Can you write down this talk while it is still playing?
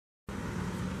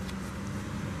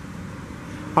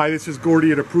Hi, this is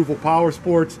Gordy at Approval Power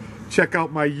Sports. Check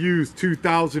out my used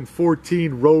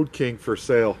 2014 Road King for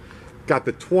sale. Got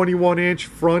the 21-inch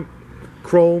front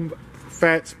chrome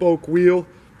fat spoke wheel.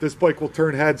 This bike will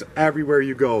turn heads everywhere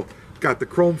you go. Got the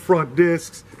chrome front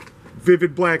discs,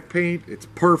 vivid black paint, it's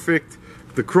perfect.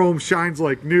 The chrome shines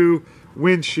like new,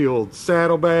 windshield,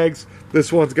 saddlebags.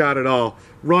 This one's got it all.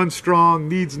 Runs strong,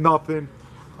 needs nothing.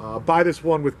 Buy this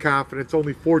one with confidence,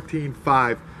 only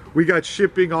 $14,500. We got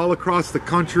shipping all across the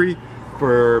country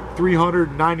for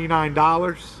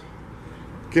 $399.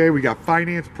 Okay, we got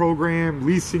finance program,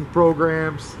 leasing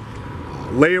programs,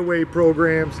 layaway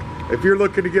programs. If you're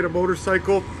looking to get a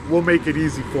motorcycle, we'll make it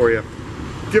easy for you.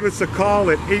 Give us a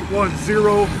call at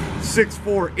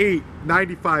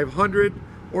 810-648-9500,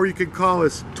 or you can call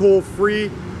us toll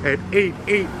free at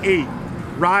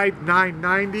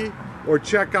 888-RIDE-990, or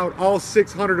check out all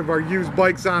 600 of our used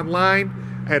bikes online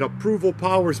at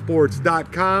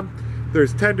approvalpowersports.com.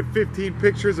 There's 10 to 15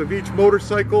 pictures of each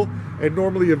motorcycle and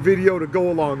normally a video to go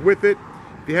along with it.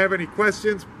 If you have any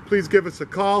questions, please give us a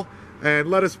call and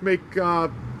let us make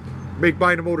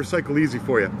buying a motorcycle easy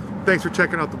for you. Thanks for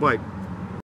checking out the bike.